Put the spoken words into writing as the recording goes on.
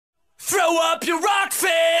Throw up your rock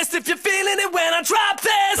fist if you're feeling it when I drop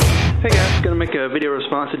this. Hey guys, gonna make a video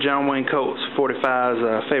response to John Wayne Colts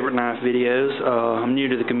 45's favorite knife videos. I'm new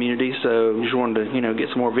to the community, so just wanted to,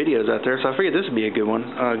 get some more videos out there. So I figured this would be a good one,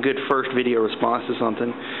 a good first video response to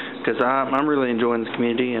something, because I'm really enjoying this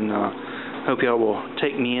community, and hope y'all will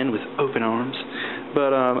take me in with open arms.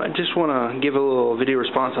 But I just want to give a little video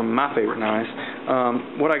response on my favorite knives.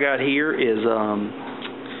 What I got here is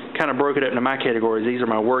kind of broke it up into my categories. These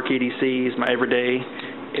are my work EDCs, my everyday,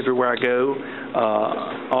 everywhere I go,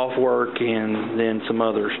 off work, and then some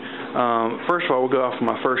others. First of all, we'll go off of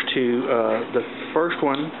my first two. The first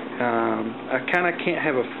one, I kind of can't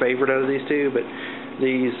have a favorite out of these two, but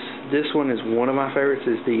this one is one of my favorites.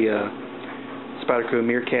 Is the Spyderco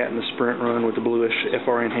Meerkat and the Sprint Run with the bluish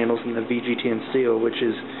FRN handles and the VG10 steel, which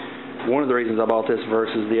is one of the reasons I bought this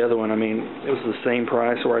versus the other one. I mean, it was the same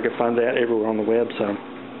price, or I could find that everywhere on the web, so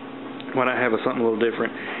why not have something a little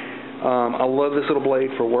different? I love this little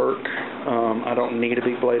blade for work. I don't need a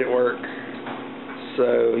big blade at work,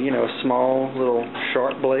 so a small little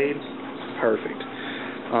sharp blade, perfect.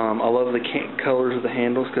 I love the colors of the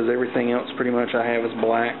handles, because everything else pretty much I have is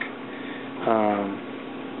black.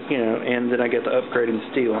 And then I get the upgrade in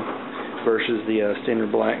steel versus the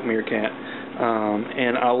standard black Meerkat.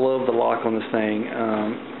 And I love the lock on this thing.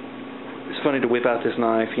 It's funny to whip out this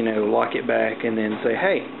knife, lock it back, and then say,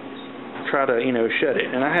 hey, try to, shut it.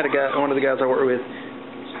 And I had one of the guys I worked with,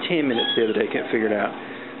 10 minutes the other day, couldn't figure it out.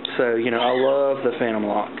 So, I love the Phantom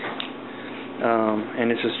lock.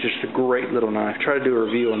 And this is just a great little knife. Try to do a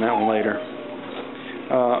review on that one later.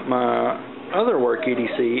 My other work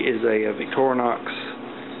EDC is a Victorinox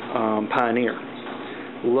Pioneer.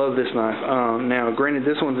 Love this knife. Now, granted,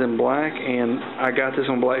 this one's in black, and I got this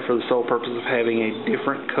one black for the sole purpose of having a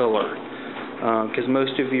different color. Because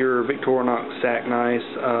most of your Victorinox sack knives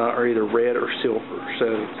are either red or silver. So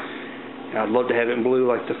I'd love to have it in blue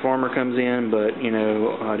like the Farmer comes in, but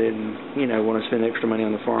I didn't want to spend extra money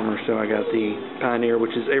on the Farmer, so I got the Pioneer,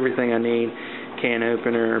 which is everything I need: can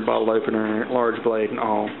opener, bottle opener, large blade, and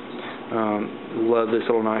all. Love this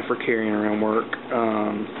little knife for carrying around work.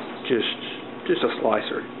 Just a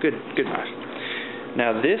slicer. Good knife.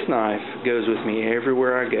 Now this knife goes with me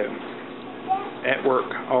everywhere I go. At work,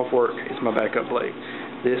 off work, is my backup blade.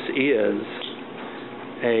 This is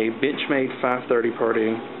a Benchmade 530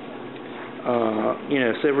 Pardue.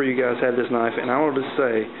 Several of you guys have this knife, and I want to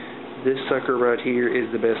say this sucker right here is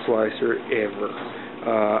the best slicer ever.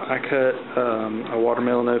 I cut a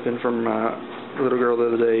watermelon open for my little girl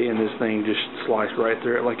the other day, and this thing just sliced right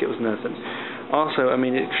through it like it was nothing. Also, I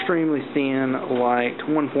mean, extremely thin, light,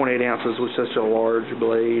 1.8 ounces with such a large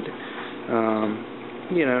blade.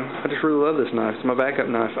 I just really love this knife. It's my backup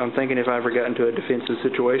knife. I'm thinking if I ever got into a defensive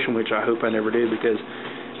situation, which I hope I never do, because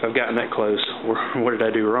if I've gotten that close, what did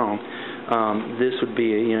I do wrong? This would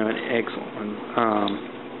be an excellent one.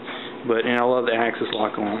 And I love the Axis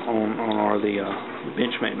lock on all the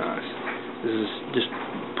Benchmade knives. This is just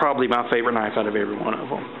probably my favorite knife out of every one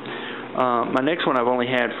of them. My next one I've only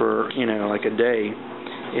had for like a day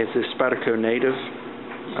is this Spyderco Native.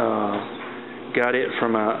 Got it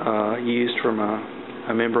from used from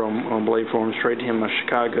a member on Blade Forums. Traded him my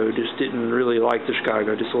Chicago. Just didn't really like the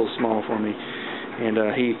Chicago. Just a little small for me. And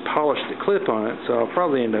he polished the clip on it, so I'll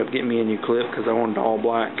probably end up getting me a new clip, because I wanted it all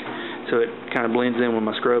black, so it kind of blends in with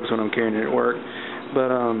my scrubs when I'm carrying it at work.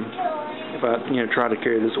 But if I try to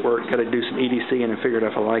carry this at work, got to do some EDC, and I figured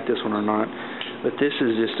if I like this one or not. But this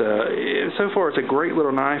is just so far it's a great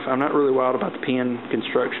little knife. I'm not really wild about the pin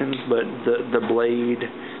construction, but the blade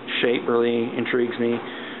shape really intrigues me.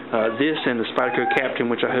 This and the Spyderco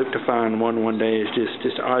Captain, which I hope to find one day, is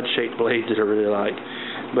just odd shaped blades that I really like.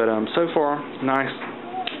 But so far, nice,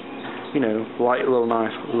 light little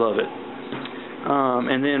knife. Love it.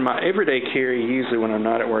 And then my everyday carry, usually when I'm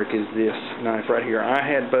not at work, is this knife right here. I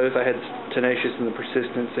had both. I had Tenacious and the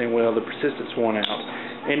Persistence, and well, the Persistence won out.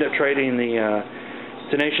 Ended up trading the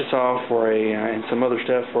Tenacious off for and some other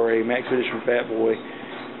stuff for a Max Edition Fat Boy.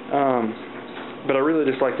 But I really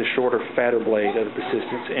just like the shorter, fatter blade of the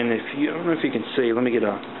Persistence. And I don't know if you can see, let me get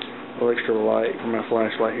a little extra light from my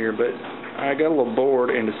flashlight here, but I got a little bored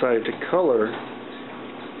and decided to color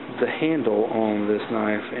the handle on this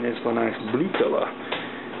knife, and it's a nice blue color.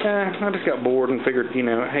 I just got bored and figured,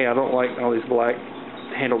 hey, I don't like all these black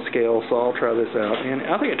handled scales, so I'll try this out. And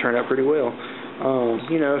I think it turned out pretty well.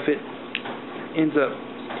 If it ends up,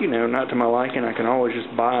 not to my liking, I can always just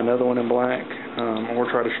buy another one in black, or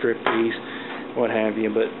try to strip these, what have you.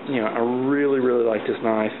 But, I really, really like this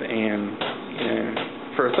knife, and,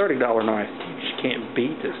 for a $30 knife, you just can't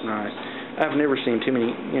beat this knife. I've never seen too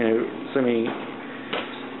many, so many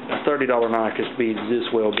a $30 knife just be this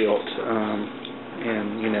well built,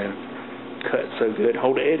 and, you know, cut so good,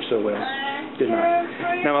 hold the edge so well. Good knife.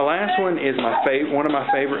 Now my last one is one of my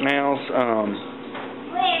favorite nails.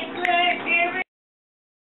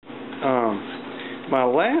 My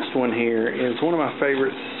last one here is one of my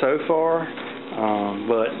favorites so far,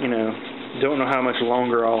 but, you know, don't know how much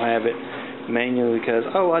longer I'll have it, mainly because,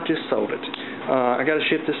 I just sold it. I got to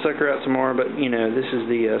ship this sucker out tomorrow, but, you know, this is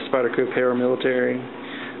the Spyderco Paramilitary.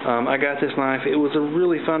 I got this knife. It was a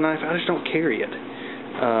really fun knife. I just don't carry it.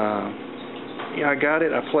 Yeah, I got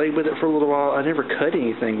it. I played with it for a little while. I never cut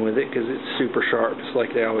anything with it because it's super sharp, just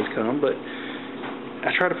like they always come, but I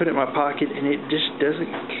try to put it in my pocket, and it just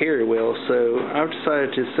doesn't carry well, so I've decided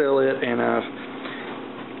to sell it, and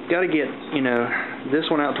I've got to get, you know, this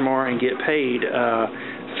one out tomorrow and get paid.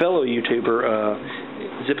 Fellow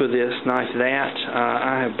YouTuber, Zippo This, Knife That,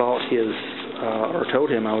 I have bought his, or told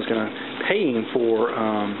him I was going to pay him for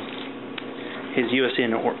his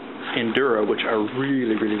USN Enduro, which I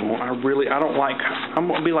really, really want. I'm going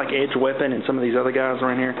to be like Edge Weapon and some of these other guys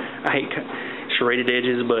around here. I hate serrated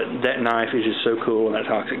edges, but that knife is just so cool, and that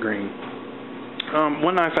toxic green.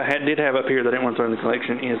 One knife I did have up here that I didn't want to throw in the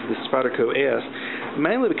collection is the Spyderco S,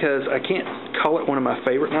 mainly because I can't call it one of my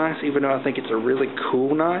favorite knives, even though I think it's a really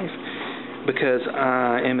cool knife, because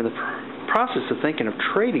I am in the process of thinking of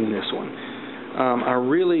trading this one. I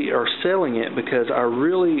really are selling it because I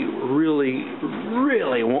really, really,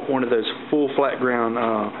 really want one of those full flat ground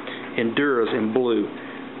Enduros in blue.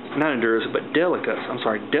 Not Enduros, but Delicas. I'm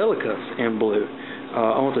sorry, Delicas in blue.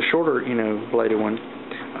 I want the shorter, you know, bladed one.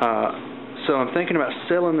 So I'm thinking about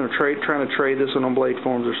selling them, trying to trade this one on Blade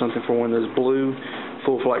Forms or something for one of those blue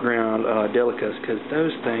full flat ground Delicas, because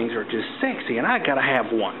those things are just sexy, and I gotta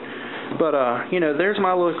have one. But you know, there's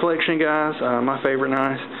my little collection, guys. My favorite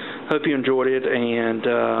knives. Hope you enjoyed it, and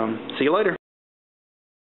see you later.